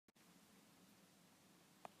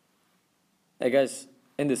Hey guys,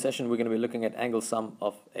 in this session we're going to be looking at angle sum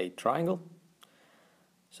of a triangle.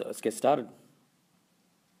 So let's get started.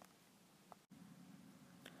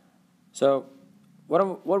 So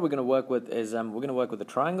what we're going to work with is we're going to work with a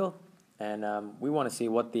triangle, and we want to see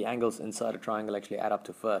what the angles inside a triangle actually add up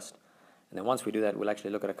to first. And then once we do that, we'll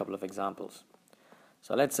actually look at a couple of examples.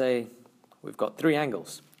 So let's say we've got three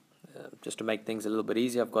angles. Just to make things a little bit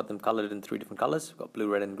easier, I've got them colored in three different colors. I've got blue,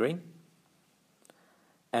 red, and green.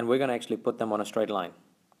 And we're going to actually put them on a straight line.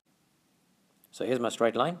 So here's my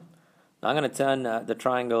straight line. Now I'm going to turn the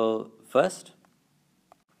triangle first,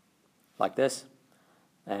 like this.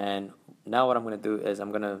 And now what I'm going to do is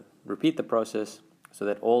I'm going to repeat the process so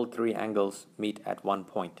that all three angles meet at one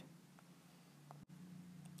point.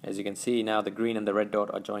 As you can see, now the green and the red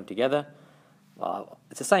dot are joined together. Well,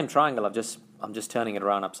 it's the same triangle. I'm just turning it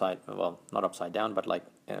around not upside down, but like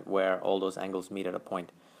where all those angles meet at a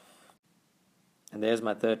point. And there's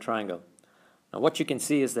my third triangle. Now what you can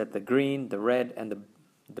see is that the green, the red, and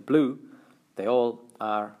the blue, they all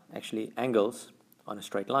are actually angles on a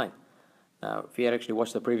straight line. Now if you had actually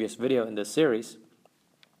watched the previous video in this series,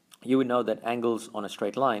 you would know that angles on a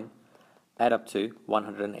straight line add up to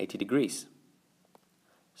 180 degrees.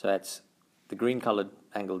 So that's the green colored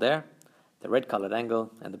angle there, the red colored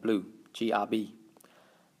angle, and the blue, GRB.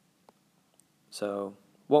 So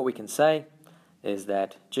what we can say is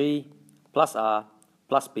that G plus R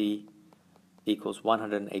plus B equals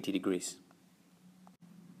 180 degrees.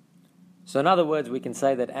 So in other words, we can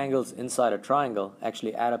say that angles inside a triangle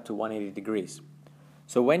actually add up to 180 degrees.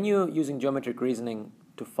 So when you're using geometric reasoning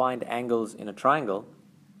to find angles in a triangle,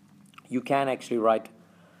 you can actually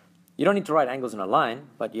you don't need to write angles in a line,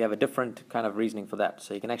 but you have a different kind of reasoning for that.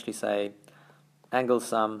 So you can actually say angle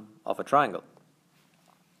sum of a triangle.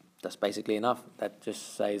 That's basically enough. That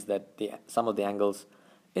just says that the sum of the angles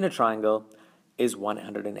in a triangle is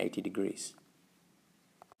 180 degrees.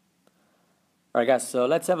 Alright guys, so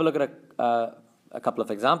let's have a look at a couple of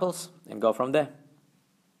examples and go from there.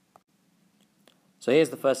 So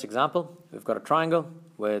here's the first example. We've got a triangle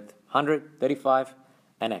with 100, 35,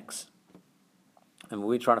 and x. And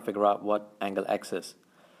we're trying to figure out what angle x is.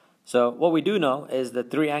 So what we do know is that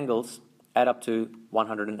three angles add up to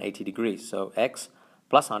 180 degrees. So x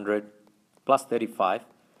plus 100 plus 35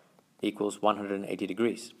 equals 180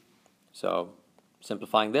 degrees. So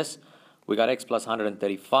simplifying this, we got x plus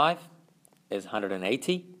 135 is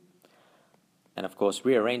 180. And of course,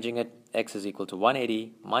 rearranging it, x is equal to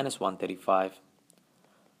 180 minus 135,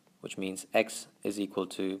 which means x is equal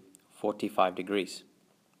to 45 degrees.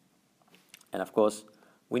 And of course,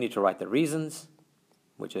 we need to write the reasons,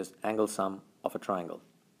 which is angle sum of a triangle.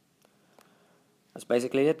 That's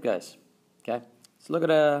basically it, guys. Okay, let's look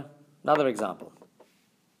at another example.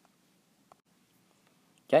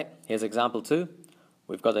 Okay, here's example 2.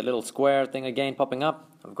 We've got a little square thing again popping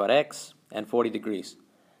up. We've got x and 40 degrees.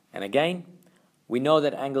 And again, we know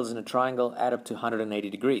that angles in a triangle add up to 180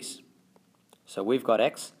 degrees. So we've got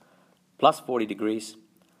x plus 40 degrees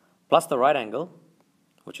plus the right angle,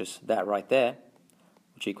 which is that right there,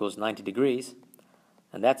 which equals 90 degrees,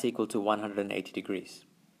 and that's equal to 180 degrees.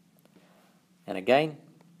 And again,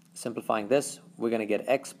 simplifying this, we're going to get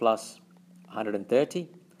x plus 130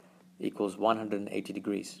 equals 180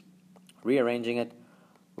 degrees. Rearranging it,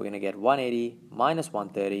 we're going to get 180 minus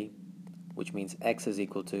 130, which means x is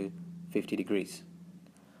equal to 50 degrees.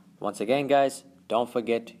 Once again, guys, don't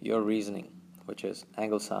forget your reasoning, which is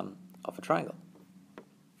angle sum of a triangle.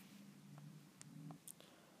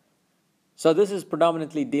 So this is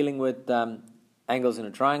predominantly dealing with angles in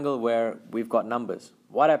a triangle where we've got numbers.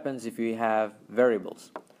 What happens if you have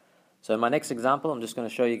variables? So in my next example, I'm just going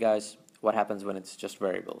to show you guys what happens when it's just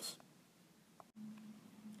variables.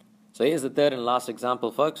 So here's the third and last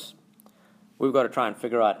example, folks. We've got to try and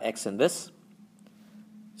figure out x in this.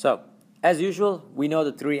 So, as usual, we know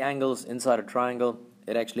the three angles inside a triangle.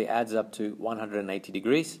 It actually adds up to 180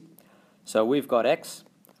 degrees. So we've got x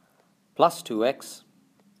plus 2x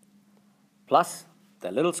plus the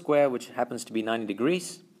little square, which happens to be 90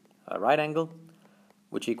 degrees, a right angle,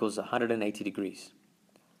 which equals 180 degrees.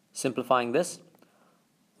 Simplifying this,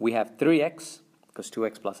 we have 3x, because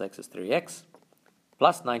 2x plus x is 3x,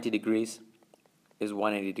 plus 90 degrees is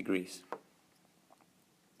 180 degrees.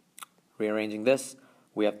 Rearranging this,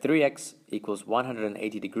 we have 3x equals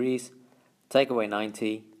 180 degrees, take away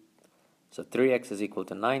 90, so 3x is equal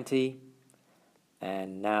to 90,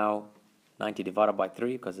 and now 90 divided by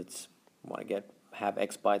 3, because have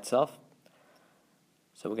x by itself,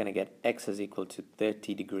 so we're going to get x is equal to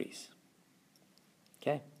 30 degrees.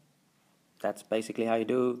 Okay, that's basically how you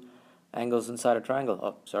do angles inside a triangle.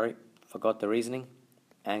 Oh, sorry, forgot the reasoning.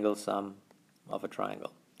 Angle sum of a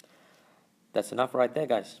triangle. That's enough right there,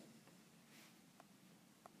 guys.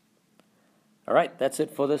 All right, that's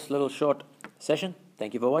it for this little short session.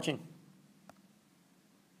 Thank you for watching.